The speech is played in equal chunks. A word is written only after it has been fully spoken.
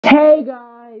Hey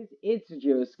guys, it's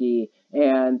Joski,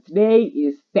 and today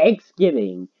is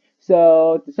Thanksgiving.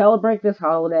 So, to celebrate this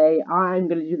holiday, I'm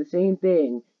gonna do the same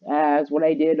thing as what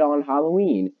I did on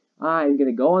Halloween. I'm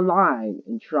gonna go online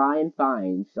and try and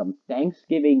find some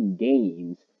Thanksgiving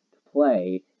games to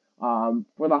play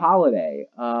for the holiday.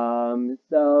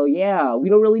 So yeah, we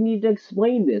don't really need to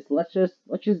explain this. Let's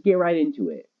just get right into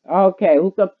it. Okay,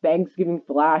 look up Thanksgiving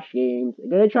Flash games.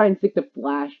 I'm gonna try and stick to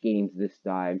Flash games this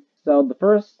time. So the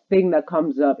first thing that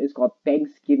comes up is called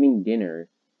Thanksgiving Dinner.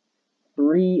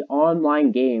 Three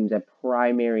online games at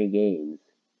primary games.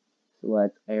 So I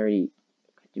already,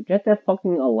 do you have to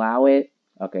fucking allow it?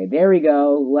 Okay, there we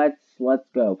go. Let's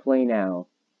go. Play now.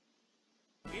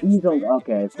 Please don't,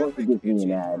 okay, of course it gives me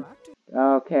an ad.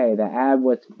 Okay, the ad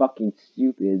was fucking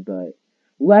stupid, but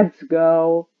let's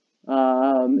go.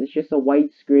 It's just a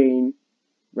white screen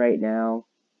right now.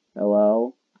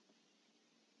 Hello?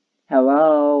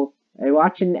 Hello? I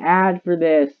watched an ad for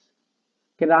this.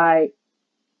 Can I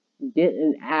get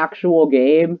an actual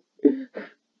game?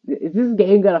 Is this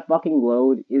game gonna fucking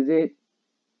load? Is it?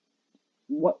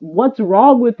 What's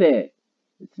wrong with it?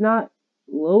 It's not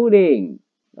loading.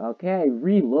 Okay,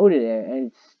 reloaded it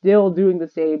and it's still doing the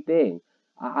same thing.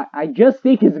 I just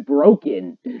think it's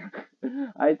broken.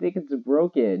 I think it's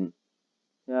broken.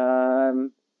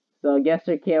 Um, so I guess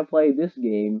I can't play this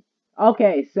game.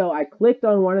 Okay, so I clicked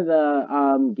on one of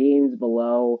the games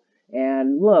below,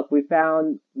 and look, we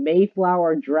found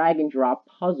Mayflower Drag and Drop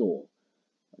Puzzle.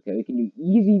 Okay, we can do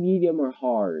easy, medium, or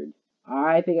hard.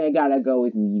 I think I gotta go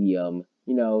with medium,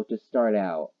 to start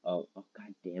out. Oh,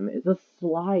 god damn it. It's a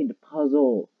slide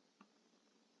puzzle.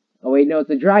 Oh, wait, no, it's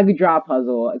a drag and drop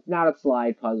puzzle. It's not a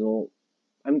slide puzzle.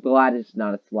 I'm glad it's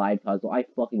not a slide puzzle. I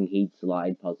fucking hate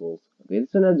slide puzzles. Okay,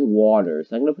 this one has water,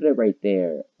 so I'm gonna put it right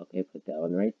there. Okay, put that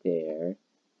one right there.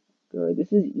 Good.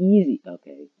 This is easy.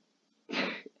 Okay.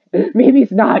 Maybe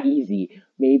it's not easy.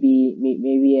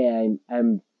 Maybe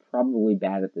I'm probably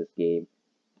bad at this game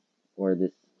or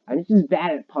this. I'm just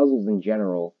bad at puzzles in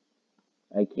general.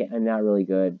 I can't. I'm not really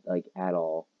good like at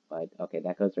all. But okay,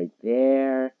 that goes right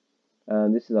there.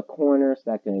 This is a corner, so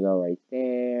that's gonna go right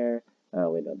there. Oh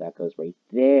wait, no, that goes right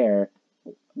there.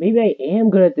 Maybe I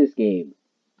am good at this game.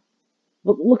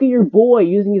 Look at your boy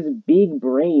using his big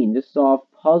brain to solve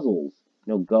puzzles.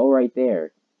 No, go right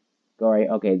there. Go right.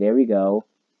 Okay, there we go.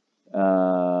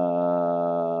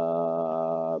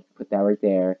 Put that right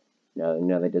there.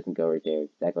 No, that doesn't go right there.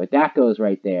 That goes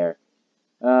right there.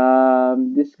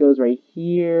 This goes right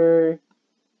here.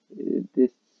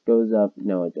 This goes up.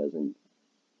 No, it doesn't.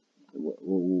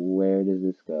 Where does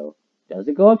this go? Does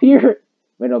it go up here?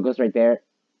 Wait, no, it goes right there.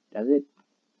 Does it?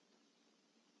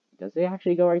 Does it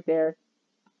actually go right there?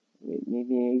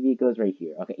 Maybe it goes right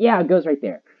here. Okay, yeah, it goes right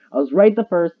there. I was right the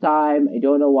first time. I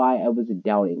don't know why I was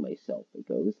doubting myself. It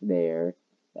goes there.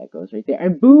 That goes right there,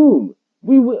 and boom!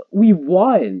 We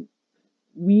won.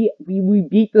 We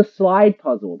beat the slide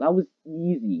puzzle. That was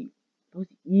easy. That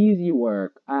was easy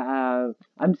work.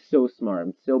 I'm so smart.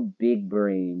 I'm so big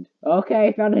brained. Okay,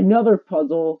 I found another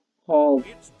puzzle called.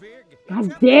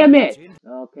 God damn it!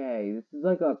 Okay, this is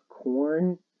like a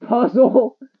corn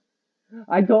puzzle.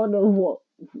 I don't know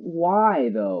why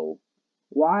though.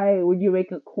 Why would you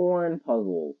make a corn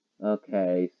puzzle?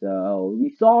 Okay, so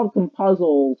we solved some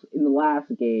puzzles in the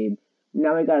last game.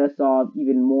 Now we gotta solve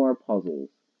even more puzzles.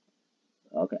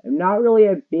 Okay, I'm not really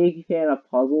a big fan of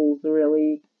puzzles,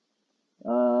 really.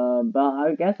 But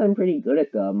I guess I'm pretty good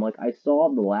at them. Like, I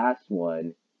solved the last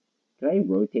one. Can I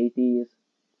rotate these?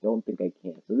 Don't think I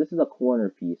can. So this is a corner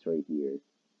piece right here.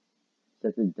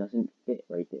 Says it doesn't fit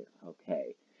right there.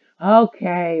 Okay.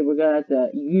 Okay, we're gonna have to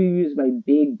use my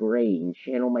big brain,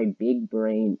 channel my big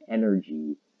brain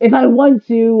energy. If I want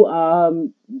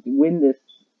to, win this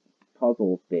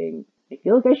puzzle thing, I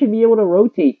feel like I should be able to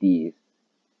rotate these.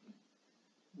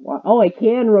 Oh, I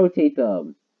can rotate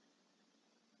them.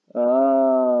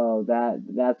 Oh,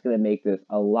 that's gonna make this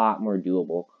a lot more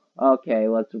doable. Okay,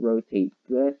 let's rotate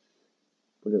this.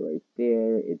 Put it right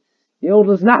there. It still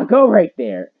does not go right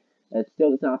there. That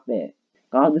still does not fit.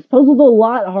 God, this puzzle's a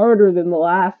lot harder than the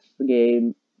last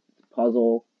game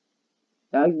puzzle.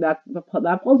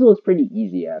 That puzzle is pretty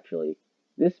easy, actually.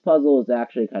 This puzzle is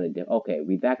actually kind of different. Okay,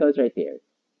 that goes right there.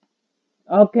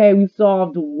 Okay, we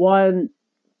solved one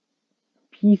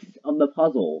piece of the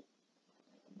puzzle,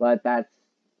 but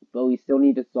we still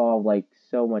need to solve like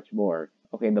so much more.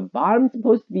 Okay, the bottom's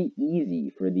supposed to be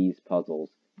easy for these puzzles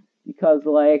because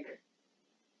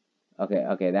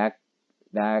okay,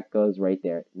 that goes right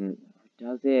there.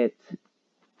 Does it?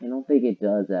 I don't think it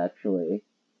does actually.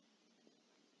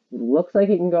 It looks like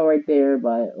it can go right there,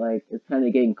 but like it's kind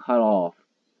of getting cut off.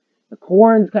 The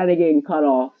corn's kind of getting cut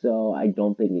off, so I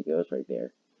don't think it goes right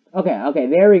there. Okay,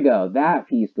 there we go. That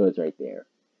piece goes right there.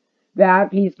 That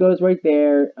piece goes right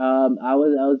there. I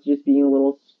was just being a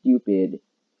little stupid.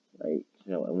 Right?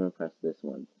 No, I'm gonna press this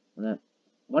one.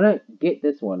 Wanna get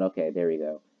this one? Okay, there we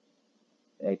go.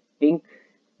 I think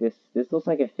this looks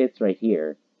like it fits right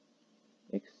here,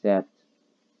 except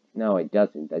no, it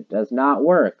doesn't. That does not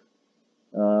work.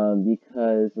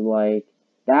 Because like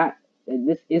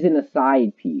this isn't a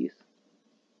side piece.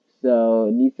 So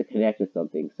it needs to connect with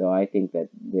something. So I think that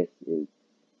this is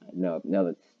no,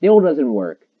 that still doesn't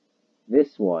work.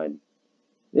 This one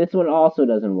also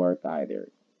doesn't work either.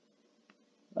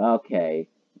 Okay,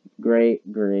 great.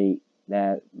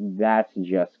 That's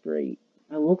just great.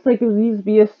 It looks like there needs to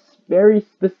be a very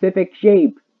specific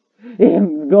shape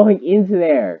going into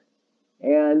there.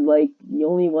 And like the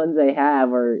only ones I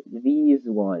have are these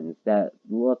ones that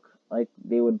look like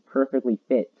they would perfectly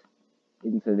fit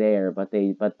into there, but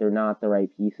they're not the right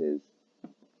pieces.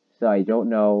 So I don't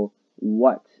know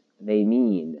what they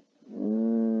mean.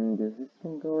 Does this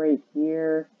one go right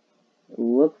here? It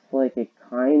looks like it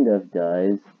kind of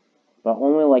does, but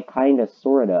only like kinda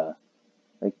sorta.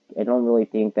 Like I don't really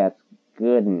think that's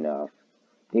good enough.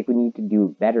 I think we need to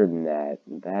do better than that.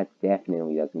 That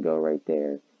definitely doesn't go right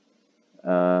there.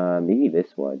 Maybe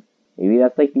this one. Maybe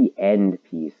that's like the end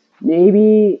piece.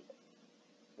 Maybe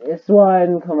this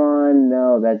one, come on,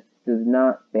 no, that does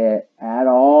not fit at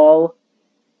all.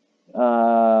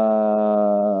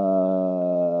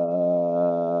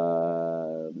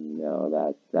 No,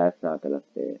 that's not gonna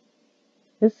fit.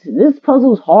 This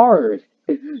puzzle's hard.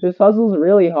 This puzzle's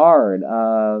really hard.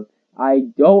 I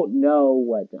don't know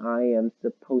what I am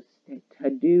supposed to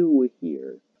do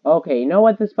here. Okay, you know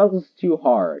what? This puzzle's too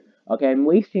hard. Okay, I'm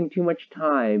wasting too much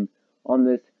time on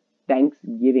this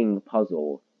Thanksgiving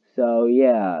puzzle. So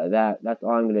yeah, that's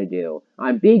all I'm gonna do.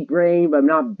 I'm big brained, but I'm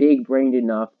not big brained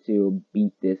enough to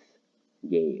beat this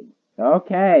game.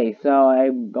 Okay, so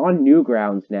I'm on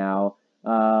Newgrounds now.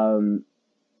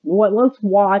 Let's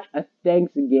watch a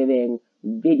Thanksgiving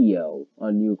video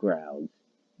on Newgrounds.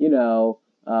 You know,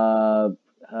 a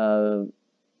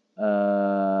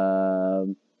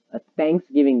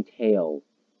Thanksgiving tale.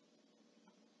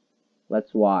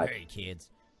 Let's watch. Hey kids,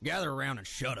 gather around and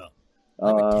shut up.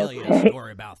 Let me tell you a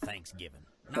story about Thanksgiving.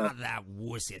 Not that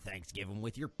wussy Thanksgiving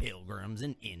with your pilgrims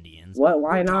and Indians. What?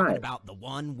 Why We're not? talking about the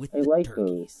one with I the like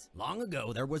turkeys. Long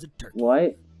ago, there was a turkey.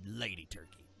 What? Lady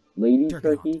turkey. Lady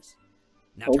turkey?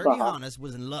 Now, Pocahontas. Turkeyhontas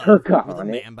was in love Turkahontas. with a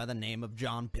man by the name of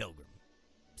John Pilgrim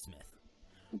Smith.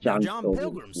 John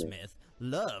Pilgrim Smith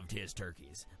loved his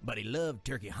turkeys, but he loved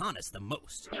Turkeyhontas the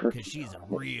most because she's a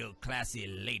real classy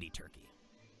lady turkey.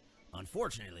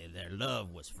 Unfortunately, their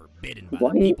love was forbidden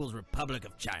by the People's Republic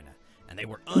of China, and they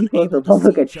were unable to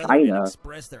see each other and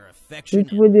express their affection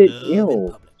and love in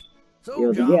public.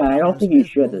 So yeah, I don't think you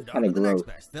should. It's kind of gross.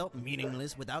 Felt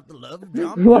meaningless without the love of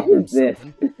John What Pilgrim is this?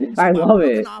 I love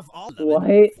it. What?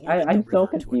 I'm so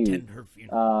confused.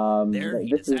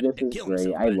 This is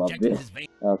great. I love this.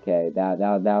 Okay, that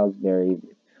was very.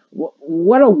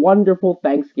 What a wonderful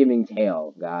Thanksgiving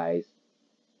tale, guys.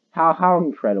 How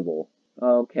incredible.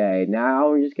 Okay, now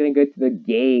we're just gonna go to the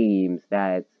games.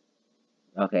 Okay,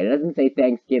 it doesn't say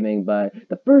Thanksgiving, but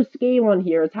the first game on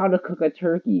here is how to cook a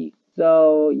turkey.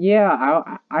 So yeah,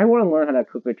 I want to learn how to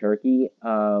cook a turkey.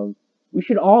 We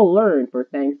should all learn for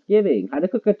Thanksgiving how to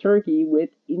cook a turkey with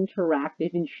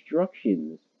interactive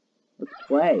instructions. Let's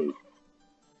play.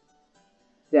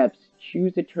 Steps: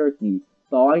 choose a turkey,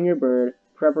 thawing your bird,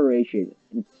 preparation,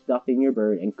 and stuffing your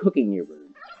bird, and cooking your bird.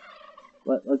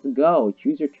 Let's go.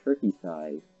 Choose your turkey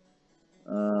size.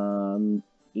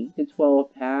 8 to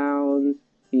 12 pounds.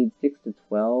 Feed 6 to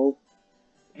 12.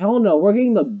 Hell no, we're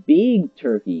getting the big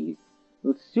turkeys.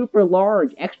 The super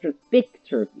large, extra thick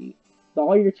turkey.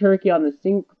 Thaw your turkey on the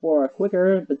sink for a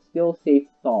quicker but still safe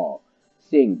thaw.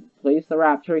 Sing. Place the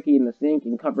wrapped turkey in the sink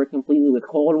and cover it completely with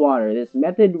cold water. This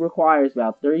method requires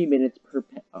about 30 minutes per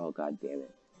Oh, god damn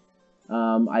it.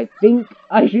 I think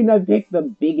I shouldn't have picked the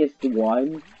biggest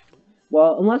one.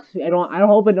 Well, unless I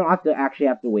hope I don't have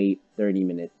to wait 30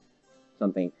 minutes.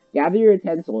 Something. Gather your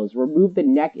utensils, remove the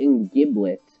neck and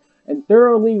giblets, and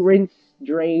thoroughly rinse,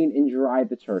 drain, and dry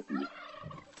the turkey.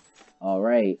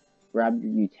 Alright. Grab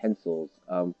your utensils.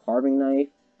 Carving knife.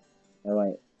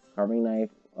 Carving knife.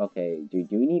 Okay, do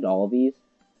we need all of these?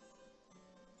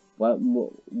 What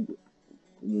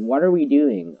are we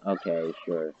doing? Okay,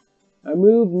 sure.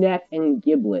 Remove neck and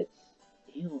giblets.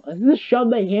 Ew, does this shove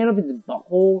the hand up its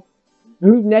butthole?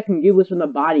 Remove neck and giblets from the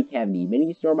body cavity.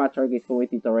 Many store-bought turkeys come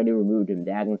with these already removed and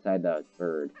bag inside the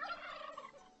bird.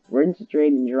 Rinse,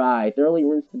 drain, and dry. Thoroughly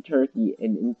rinse the turkey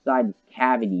and inside its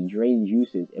cavity. Drain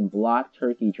juices and blot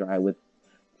turkey dry with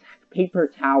paper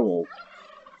towels.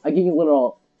 I'm getting a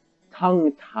little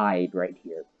tongue-tied right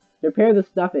here. Prepare the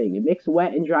stuffing and mix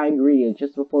wet and dry ingredients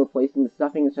just before placing the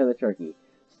stuffing inside the turkey.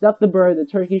 Stuff the bird. The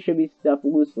turkey should be stuffed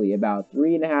loosely, about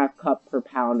 3.5 cups per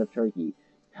pound of turkey.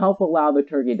 Help allow the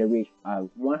turkey to reach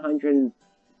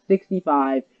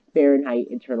 165 Fahrenheit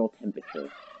internal temperature.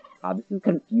 This is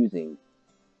confusing.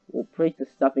 We'll place the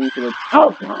stuffing to the...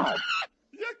 Oh, God!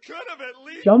 You could have at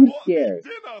least Jump bought scare. me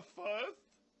dinner first.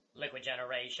 Liquid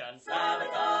generation.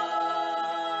 Sabotage!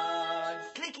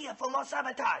 Click here for more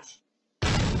sabotage.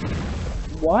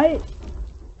 What?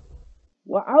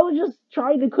 Well, I was just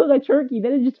trying to cook a turkey,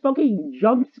 then it just fucking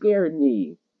jump scared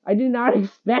me. I did not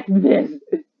expect this.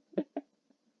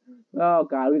 Oh,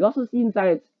 God. We've also seen inside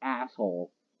its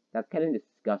asshole. That's kind of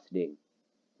disgusting.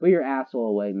 Put your asshole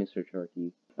away, Mr.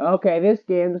 Turkey. Okay, this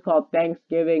game is called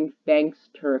Thanksgiving Thanks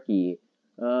Turkey.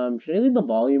 Should I leave the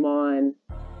volume on?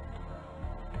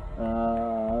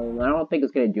 I don't think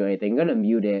it's gonna do anything. I'm gonna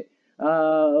mute it.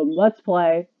 Let's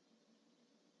play.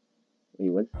 Wait,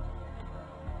 what's...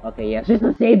 Okay, yeah, it's just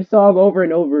the same song over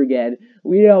and over again.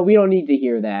 We don't need to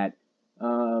hear that.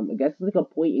 I guess it's like a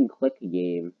point-and-click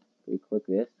game. Can we click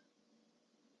this?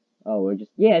 Oh, we're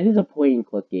just... Yeah, it is a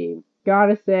point-and-click game.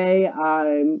 Gotta say,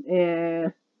 I'm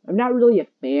not really a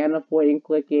fan of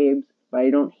point-and-click games, but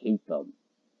I don't hate them.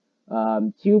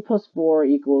 2 plus 4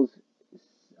 equals,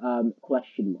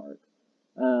 question mark.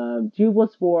 2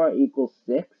 plus 4 equals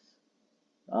 6.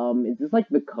 Is this like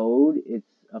the code? It's,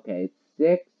 okay, it's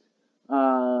 6.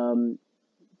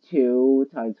 2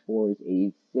 times 4 is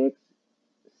 86.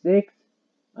 6,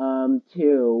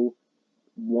 2,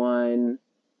 1,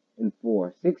 and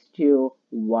 4. 6, 2,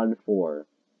 1, 4.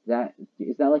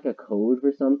 Is that like a code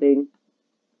for something?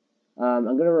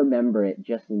 I'm gonna remember it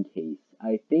just in case.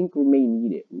 I think we may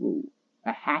need it. Ooh,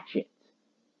 a hatchet.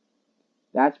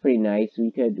 That's pretty nice.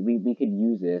 We could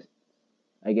use this,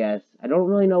 I guess. I don't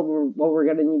really know what we're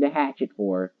gonna need a hatchet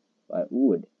for, but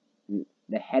ooh,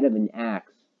 the head of an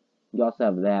axe. We also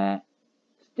have that.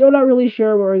 Still not really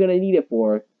sure what we're gonna need it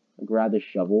for. I'll grab the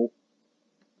shovel.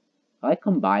 I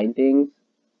combine things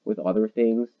with other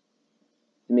things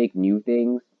to make new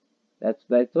things. That's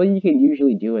what you can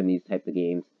usually do in these types of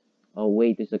games. Oh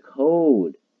wait, there's a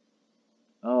code.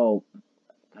 Oh,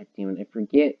 god damn it, I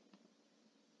forget.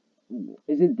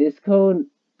 Is it this code?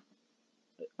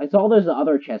 I saw there's the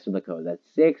other chest with the code. That's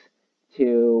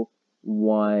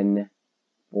 6214.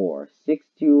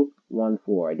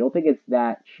 6214. I don't think it's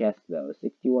that chest though.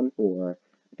 6214.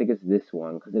 I think it's this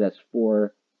one because it has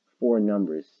four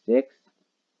numbers. 6.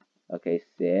 Okay,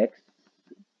 6.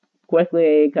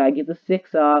 Quickly, can I get the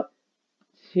 6 up?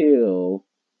 2.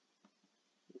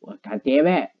 God damn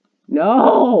it!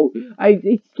 No!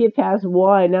 I skipped past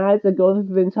 1. Now I have to go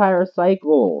through the entire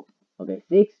cycle. Okay,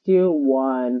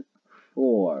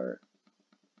 6214.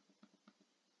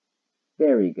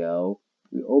 There we go.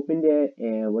 We opened it,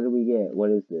 and what do we get?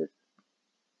 What is this?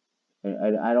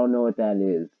 I don't know what that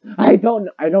is. I don't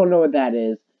know what that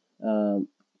is.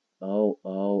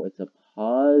 Oh, it's a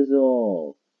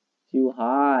puzzle. Too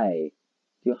high.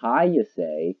 Too high, you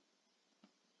say?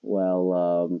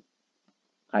 Well,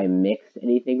 can I mix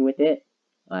anything with it?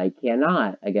 I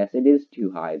cannot. I guess it is too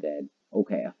high then.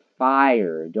 Okay, a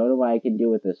fire. Don't know what I can do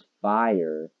with this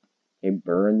fire. Can I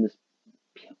burn this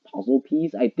puzzle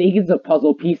piece? I think it's a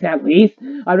puzzle piece at least.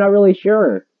 I'm not really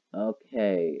sure.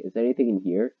 Okay, is there anything in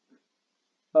here?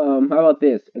 How about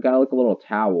this? I got like a little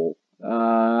towel.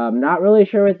 I'm not really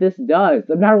sure what this does.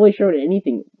 I'm not really sure what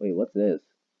anything... Wait, what's this?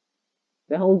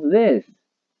 The hell is this?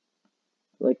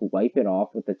 Like, wipe it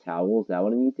off with the towel? Is that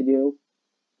what I need to do?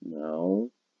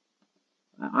 No.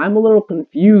 I'm a little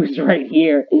confused right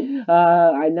here.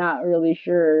 I'm not really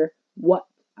sure what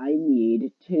I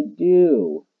need to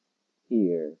do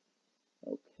here.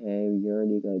 Okay, we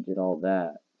already did all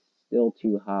that. Still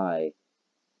too high.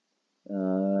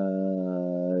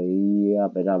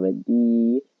 Yabba dabba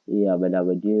dee, yabba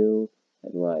dabba do. How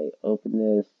do I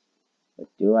open this? What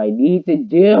do I need to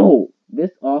do?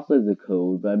 This also is a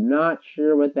code, but I'm not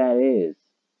sure what that is.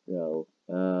 So,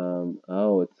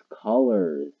 oh, it's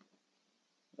colors.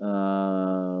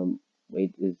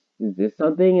 Wait, is this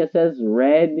something? It says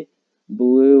red,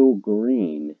 blue,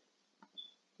 green.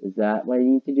 Is that what I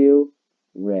need to do?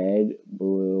 Red,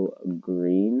 blue,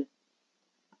 green.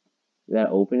 Did that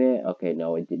open it? Okay,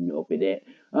 no, it didn't open it.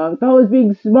 I thought I was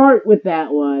being smart with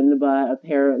that one, but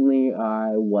apparently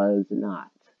I was not.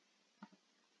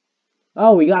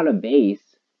 Oh, we got a base.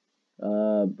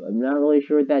 I'm not really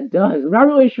sure what that does. I'm not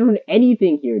really sure what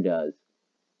anything here does.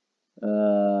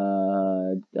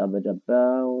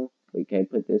 Wait, can I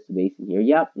put this base in here?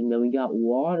 Yep, and then we got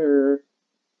water.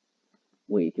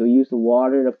 Wait, can we use the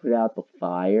water to put out the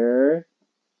fire?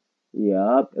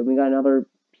 Yep, and we got another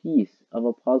piece of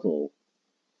a puzzle.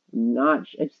 I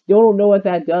still don't know what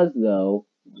that does, though.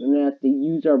 We're gonna have to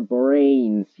use our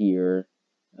brains here.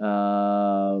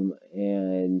 And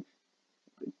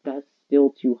that's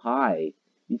still too high.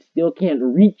 You still can't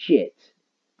reach it.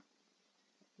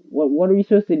 What are we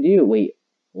supposed to do? Wait,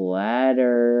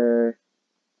 ladder.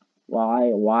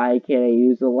 Why can't I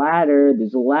use the ladder?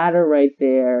 There's a ladder right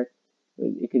there.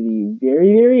 It could be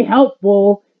very, very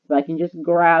helpful if I can just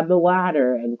grab the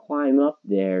ladder and climb up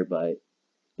there, but I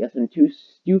guess I'm too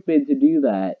stupid to do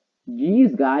that.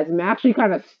 Jeez, guys, I'm actually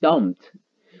kind of stumped.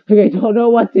 Like, I don't know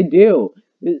what to do.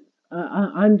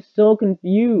 I'm so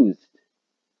confused.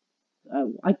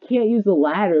 I can't use the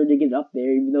ladder to get up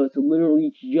there, even though it's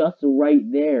literally just right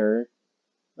there.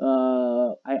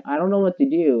 I don't know what to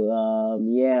do.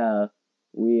 Yeah,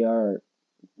 we are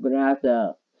gonna have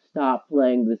to stop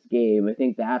playing this game. I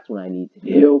think that's what I need to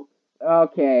do.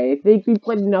 Okay, I think we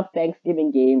played enough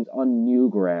Thanksgiving games on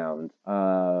Newgrounds.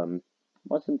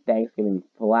 What's some Thanksgiving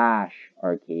Flash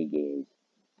arcade games?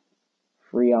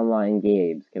 Free online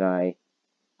games. Can I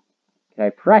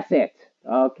press it?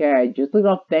 Okay, I just looked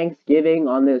up Thanksgiving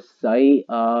on this site.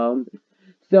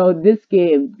 So this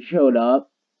game showed up.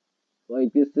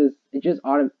 Like, it just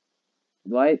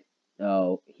what?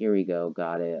 Oh, here we go.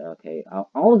 Got it. Okay,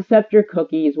 I'll accept your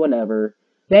cookies, whatever.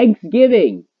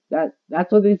 Thanksgiving!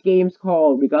 That's what this game's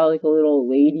called. We got, like, a little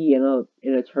lady and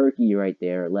a turkey right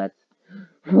there.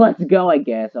 Let's go, I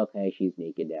guess. Okay, she's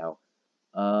naked now.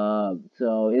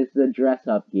 So it's the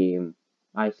dress-up game,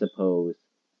 I suppose.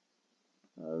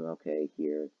 Okay,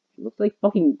 here. She looks like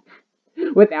fucking...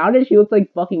 Without it, she looks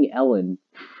like fucking Ellen.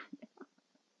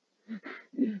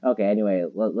 Okay, anyway,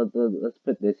 let's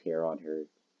put this hair on her.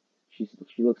 She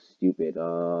looks stupid.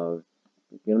 I'm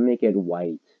gonna make it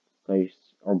white.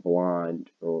 Or blonde.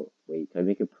 Or, wait, can I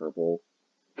make it purple?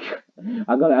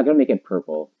 I'm gonna make it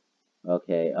purple.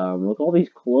 Okay, look at all these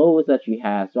clothes that she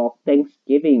has. They're all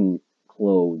Thanksgiving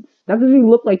clothes. That doesn't even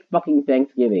look like fucking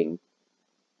Thanksgiving.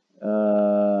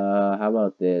 How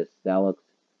about this? That looks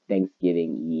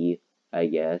Thanksgiving-y, I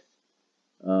guess.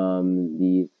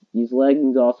 These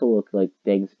leggings also look like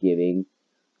Thanksgiving.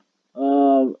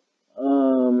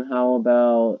 How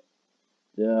about,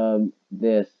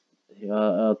 this?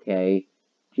 Okay.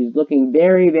 She's looking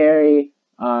very, very,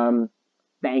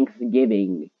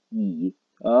 Thanksgiving-y.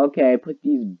 Okay, put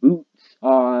these boots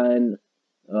on,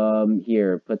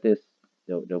 here, put this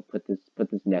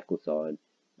necklace on.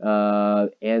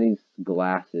 And these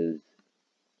glasses.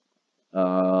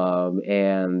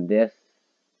 And this.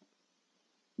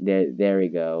 There we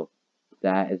go.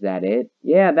 Is that it?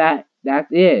 Yeah,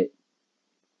 that's it.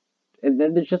 And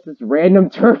then there's just this random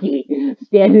turkey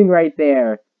standing right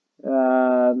there.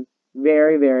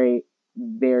 Very, very,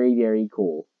 very, very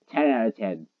cool. 10 out of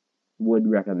 10. Would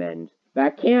recommend.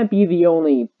 That can't be the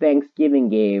only Thanksgiving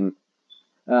game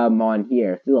on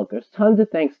here. See, look, there's tons of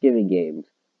Thanksgiving games.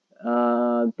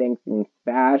 Thanksgiving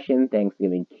fashion,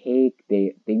 Thanksgiving cake.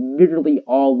 They literally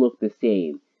all look the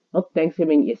same. Look,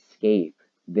 Thanksgiving escape.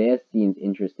 This seems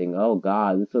interesting. Oh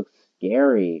god, this looks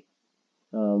scary.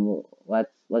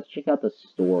 Let's check out the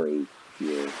story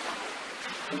here.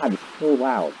 God, it's so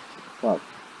loud. Fuck.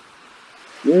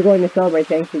 You're going to celebrate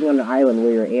Thanksgiving on an island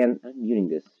where I'm muting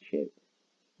this shit.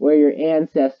 Where your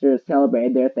ancestors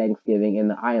celebrated their Thanksgiving in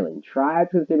the island.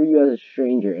 Tribes consider you as a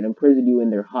stranger and imprison you in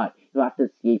their hut. You'll have to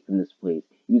escape from this place.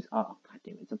 Oh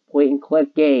goddamn, it's a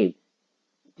point-and-click game.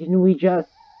 Didn't we just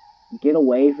get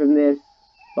away from this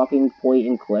fucking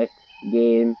point-and-click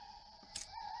game?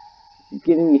 It's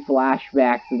giving me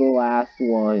flashbacks to the last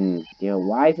one.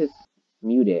 Why is this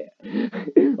muted?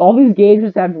 All these games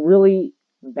just have really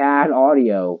bad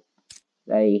audio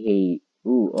that I hate.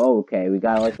 Ooh, oh, okay, we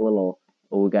got like a little...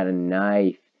 Oh, we got a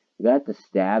knife. We got to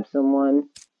stab someone.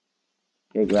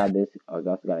 Okay, grab this. Oh, we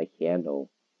also got a candle.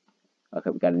 Okay,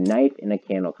 we got a knife and a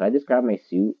candle. Can I just grab my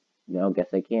suit? No,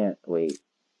 guess I can't. Wait.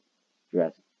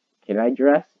 Dress. Can I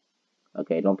dress?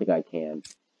 Okay, I don't think I can.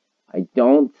 I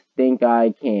don't think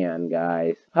I can,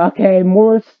 guys. Okay,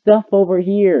 more stuff over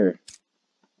here.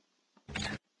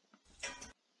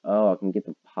 Oh, I can get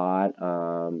the pot.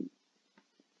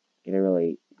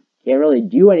 Can't really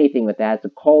do anything with that. It's a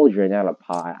cauldron, not a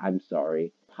pot. I'm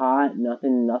sorry. Pot,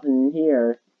 nothing in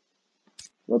here.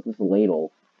 What's this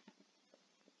ladle?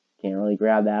 Can't really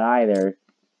grab that either.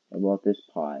 How about this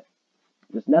pot?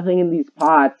 There's nothing in these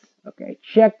pots. Okay,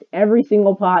 checked every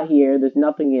single pot here. There's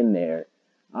nothing in there.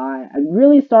 I'm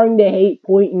really starting to hate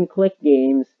point-and-click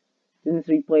games since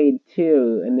we played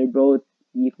 2, and they're both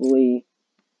equally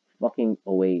fucking...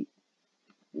 Oh, wait.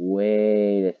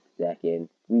 Wait a second.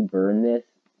 Can we burn this?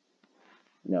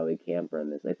 No, we can't burn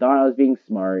this. I thought I was being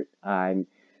smart.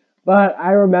 But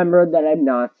I remembered that I'm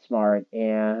not smart,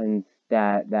 and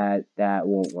that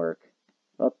won't work.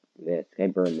 Fuck this. Can I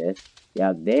burn this?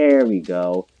 Yeah, there we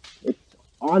go. It's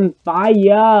on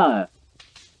fire!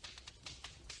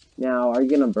 Now, are you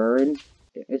gonna burn?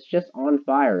 It's just on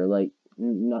fire. Like,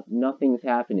 nothing's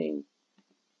happening.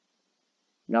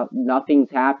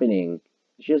 Nothing's happening.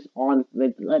 It's just on...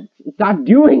 It's not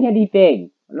doing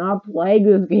anything! I'm not playing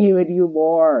this game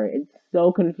anymore. It's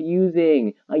so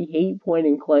confusing. I hate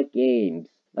point-and-click games.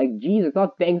 Like, geez, I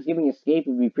thought Thanksgiving Escape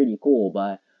would be pretty cool,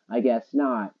 but I guess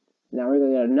not. Now we're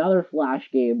gonna get another Flash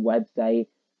game website,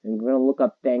 and we're gonna look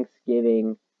up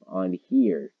Thanksgiving on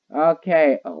here.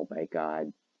 Okay. Oh my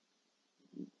god.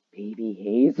 Baby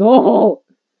Hazel!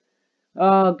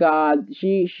 Oh god.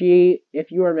 She,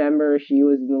 if you remember, she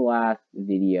was in the last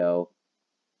video.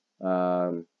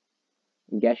 I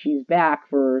guess she's back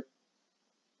for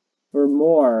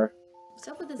more. What's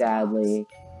up with this Sadly.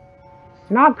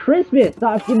 It's not Christmas!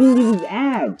 Stop giving me these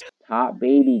ads! Top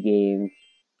baby games.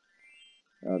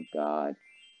 Oh god.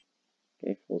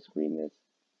 Okay, full screen this.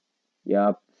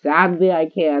 Yup. Sadly I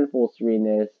can full screen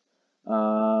this.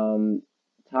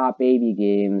 Top baby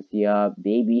games. Yup.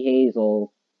 Baby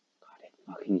Hazel. God,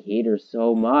 I fucking hate her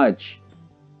so much.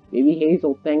 Baby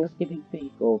Hazel Thanksgiving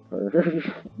Makeover.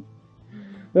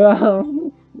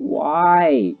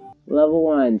 Why? Level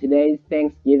 1. Today's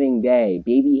Thanksgiving Day.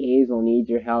 Baby Hazel needs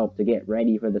your help to get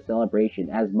ready for the celebration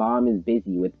as Mom is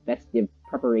busy with festive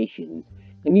preparations.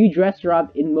 Can you dress her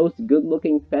up in most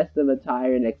good-looking festive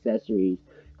attire and accessories?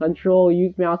 Control,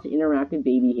 use mouse to interact with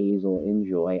Baby Hazel.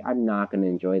 Enjoy. I'm not gonna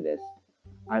enjoy this.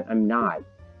 I'm not.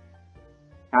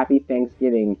 Happy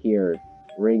Thanksgiving here.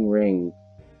 Ring ring.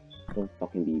 Don't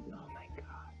fucking be... Oh my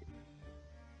god.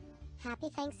 Happy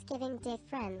Thanksgiving Day,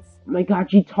 friends. Oh my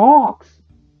god, she talks!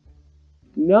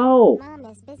 No! Mom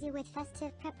is busy with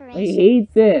festive I preparations.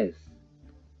 hate this!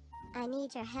 I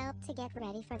need your help to get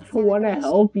ready for the I celebration. want to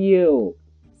help you!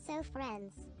 So,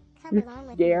 friends, come You're along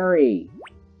with scary! me.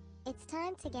 It's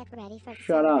time to get ready for the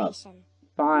Shut up. celebration.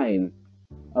 Fine.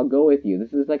 I'll go with you.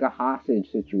 This is like a hostage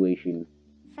situation.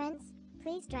 Friends,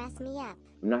 please dress me up.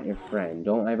 I'm not your friend.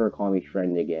 Don't ever call me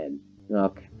friend again.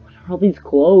 Okay. What are all these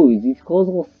clothes? These clothes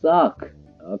will suck.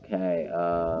 Okay,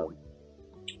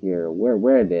 here,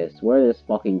 wear this. Wear this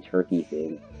fucking turkey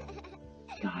thing.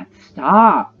 God,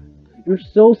 stop! You're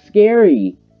so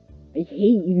scary! I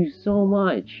hate you so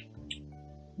much.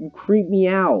 You creep me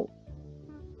out.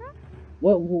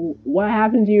 What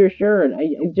happened to your shirt?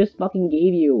 I just fucking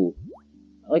gave you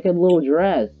like a little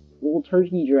dress, little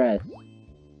turkey dress.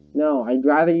 No, I'd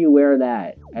rather you wear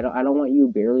that. I don't want you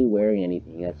barely wearing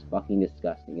anything. That's fucking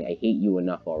disgusting. I hate you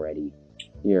enough already.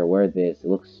 Here, wear this. It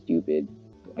looks stupid.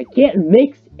 I can't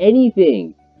mix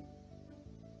anything.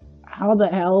 How the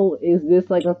hell is this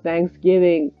like a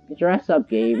Thanksgiving dress-up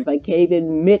game if I can't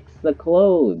even mix the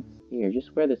clothes? Here,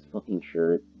 just wear this fucking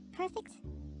shirt. Perfect.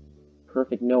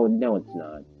 Perfect? No, it's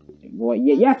not. Well,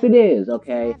 yes, it is.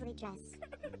 Okay. It's a lovely dress.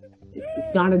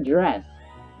 It's not a dress.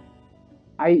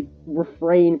 I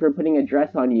refrained from putting a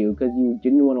dress on you because you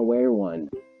didn't want to wear one.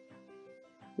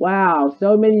 Wow,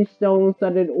 so many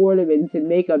stone-studded ornaments and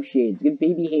makeup shades. Give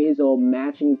Baby Hazel a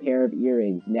matching pair of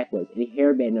earrings, necklace, and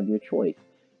hairband of your choice.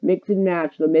 Mix and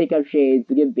match the makeup shades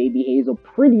to give Baby Hazel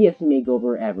prettiest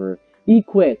makeover ever. Be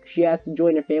quick, she has to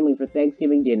join her family for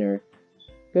Thanksgiving dinner.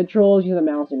 Controls, use a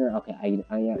mouse in her. Okay,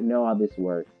 I know how this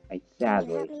works. Can you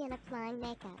Sadly. help me in applying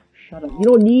makeup? Shut up. You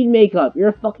don't need makeup. You're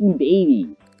a fucking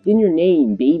baby. It's in your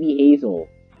name, Baby Hazel.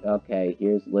 Okay,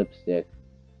 here's lipstick.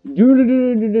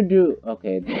 Do.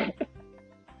 Okay.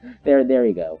 there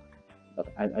you go.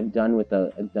 Okay, I'm done with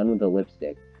the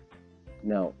lipstick.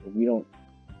 No, we don't.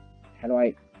 How do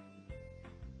I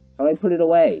put it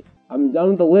away? I'm done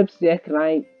with the lipstick. Can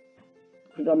I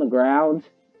put it on the ground?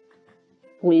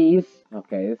 Please?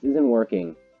 Okay, this isn't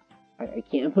working. I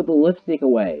can't put the lipstick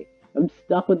away. I'm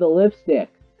stuck with the lipstick.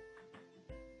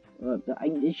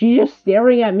 She's just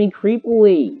staring at me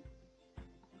creepily.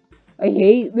 I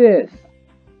hate this.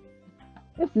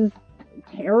 This is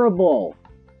terrible.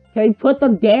 Can I put the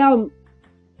damn...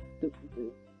 Can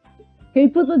you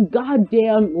put the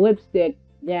goddamn lipstick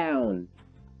down?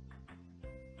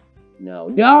 No,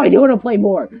 I don't want to play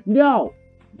more. No.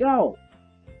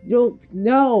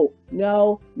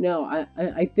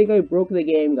 I think I broke the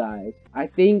game, guys. I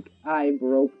think I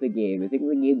broke the game. I think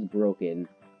the game's broken.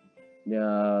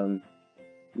 Yeah.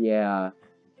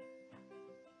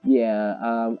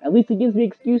 At least it gives me an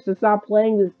excuse to stop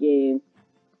playing this game.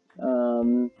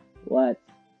 Let's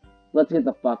Let's get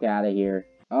the fuck out of here.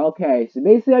 Okay, so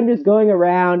basically I'm just going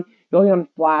around, going on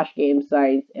Flash game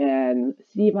sites, and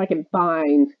see if I can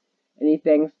find any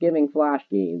Thanksgiving Flash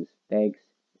games.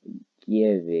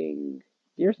 Thanksgiving.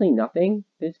 Seriously, nothing?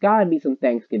 There's gotta be some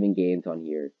Thanksgiving games on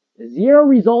here. 0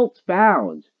 results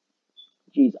found.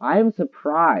 Jeez, I am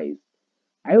surprised.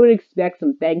 I would expect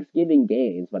some Thanksgiving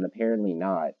games, but apparently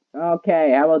not.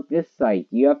 Okay, how about this site?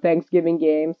 Do you have Thanksgiving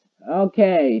games?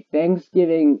 Okay,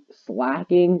 Thanksgiving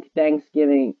slacking,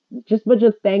 Thanksgiving, just a bunch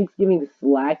of Thanksgiving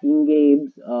slacking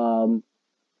games.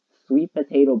 Sweet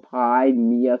potato pie,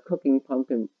 Mia cooking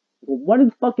pumpkin. Well, what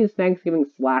the fuck is Thanksgiving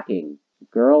slacking?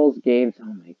 Girls games.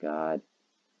 Oh my god.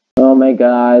 Oh my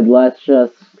god. Let's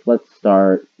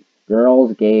start.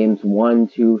 Girls games 1,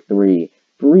 2, 3.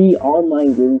 Free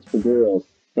online games for girls.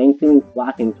 Thanksgiving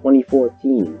slacking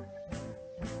 2014.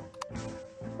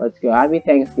 Let's go. Happy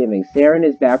Thanksgiving. Sarah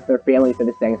is back with her family for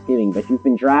this Thanksgiving, but you've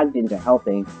been dragged into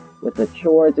helping with the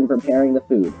chores and preparing the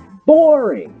food.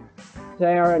 Boring!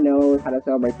 Sarah knows how to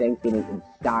celebrate Thanksgiving in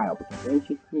style, because when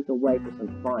she sneaks away for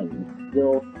some fun and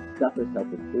still stuff herself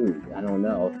with food. I don't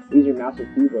know. Use your mouse or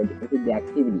keyboard to complete the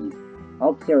activities.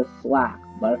 Help Sarah slack,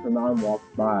 but if her mom walks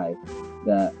by,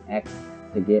 the X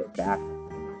to get back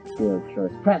to her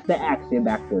chores. Press the X to get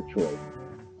back to her chores.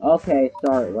 Okay,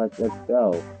 start. Let's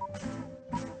go.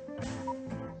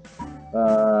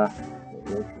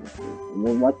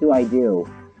 What do I do?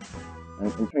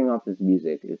 I'm turning off this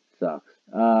music. It sucks.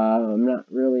 I'm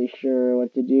not really sure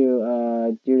what to do.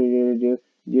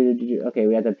 Okay,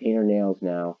 we have to paint our nails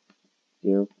now.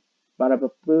 Bada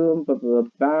boom,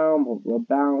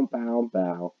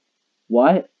 bow.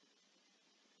 What?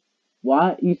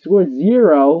 What? You scored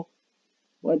 0?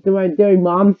 What do I do?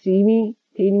 Mom see me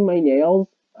painting my nails?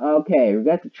 Okay, we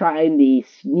got to try and be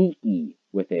sneaky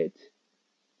with it.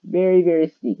 Very, very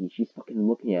sneaky. She's fucking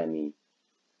looking at me.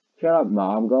 Shut up,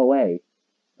 Mom. Go away.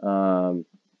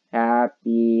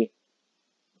 Happy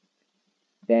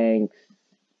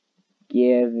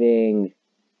Thanksgiving,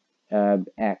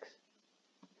 X.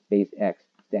 Space X.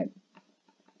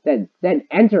 Send,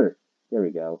 enter! There we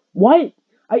go. What?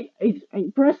 I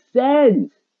pressed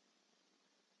send!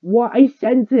 What? I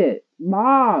sent it!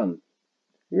 Mom!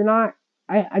 You're not,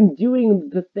 I'm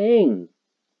doing the thing.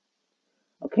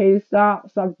 Okay, stop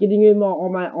getting in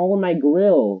all in my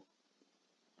grill.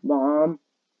 Mom.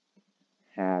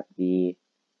 Happy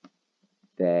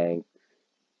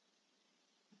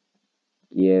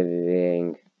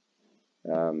Thanksgiving,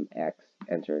 X,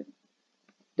 enter.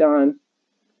 Done.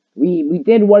 We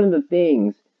did one of the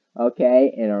things,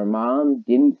 okay, and our mom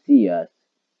didn't see us.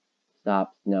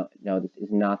 Stop. No, this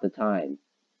is not the time.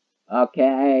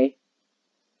 Okay.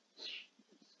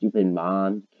 Stupid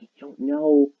mom. You don't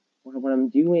know what I'm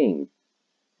doing.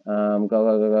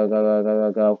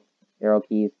 Go. Arrow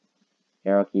keys.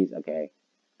 Okay.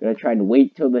 Gonna try and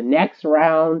wait till the next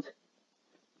round.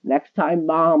 Next time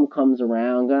Mom comes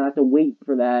around, gonna have to wait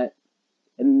for that.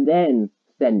 And then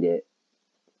send it.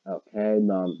 Okay,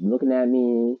 Mom's looking at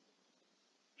me.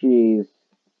 She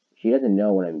doesn't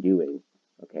know what I'm doing.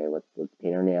 Okay, let's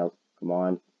paint our nails. Come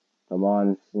on,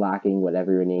 slacking,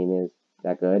 whatever your name is. Is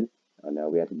that good? Oh no,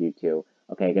 we have to do 2.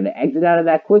 Okay, gonna exit out of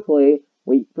that quickly.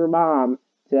 Wait for Mom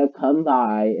to come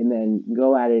by and then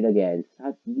go at it again.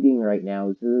 Stop eating right now.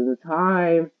 This is the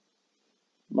time.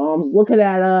 Mom's looking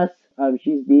at us.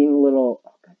 She's being a little.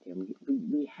 Oh goddamn!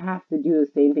 We have to do the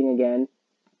same thing again.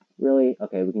 Really?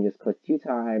 Okay, we can just click 2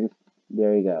 times.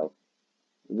 There you go.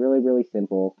 Really, really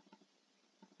simple.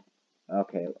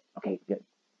 Okay, good.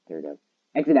 There we go.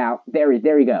 Exit out. There we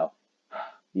go.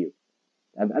 You.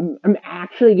 I'm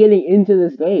actually getting into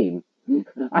this game.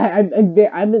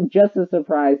 I'm just as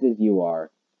surprised as you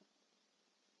are.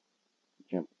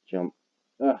 Jump.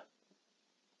 Ugh.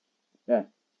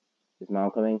 Is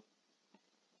Mom coming?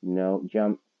 No.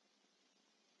 Jump.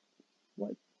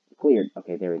 What? Cleared.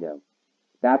 Okay, there we go.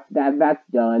 That's done.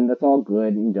 That's all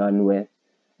good and done with.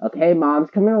 Okay,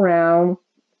 Mom's coming around.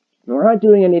 We're not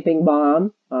doing anything,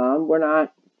 Mom.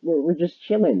 We're just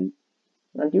chilling.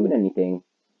 We're not doing anything.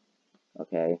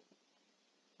 Okay.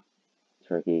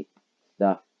 Turkey.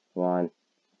 Stuff. Come on.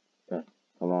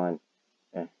 Come on.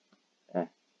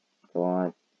 Go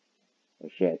on. Oh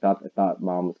shit, I thought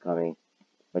Mom was coming.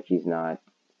 But she's not.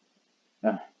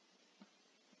 No,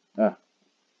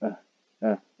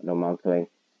 Mom's coming.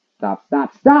 Stop.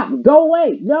 Go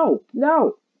away. No.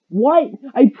 What?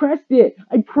 I pressed it.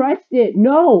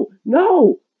 No,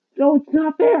 it's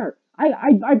not fair.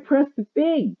 I pressed the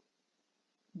thing.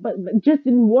 But it just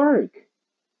didn't work.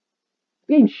 This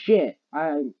game's shit.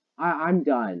 I'm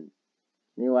done.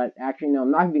 You know what? Actually, no,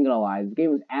 I'm not even gonna lie. This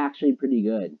game was actually pretty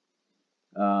good.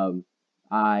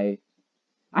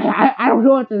 I don't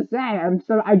know what to say. I'm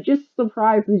just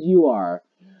surprised as you are.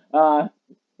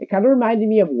 It kind of reminded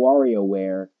me of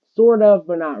WarioWare, sort of,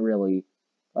 but not really.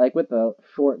 Like with the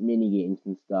short mini games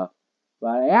and stuff. But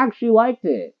I actually liked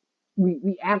it.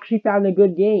 We actually found a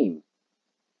good game.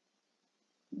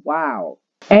 Wow.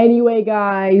 Anyway,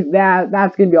 guys,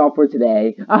 that's gonna be all for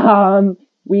today.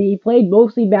 We played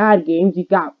mostly bad games. We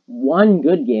got one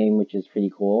good game, which is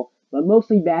pretty cool, but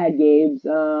mostly bad games.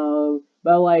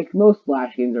 But like most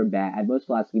Flash games are bad. Most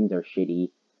Flash games are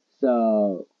shitty.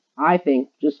 So I think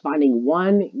just finding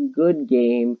one good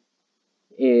game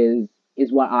is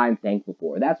what I'm thankful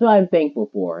for. That's what I'm thankful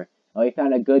for. Oh, we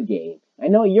found a good game. I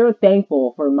know you're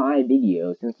thankful for my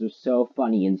videos since they're so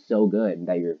funny and so good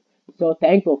that you're so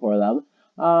thankful for them.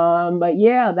 But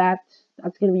yeah,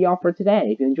 that's gonna be all for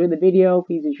today. If you enjoyed the video,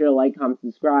 please be sure to like, comment,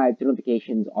 subscribe, turn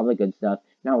notifications, all the good stuff.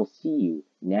 And I will see you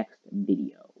next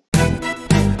video.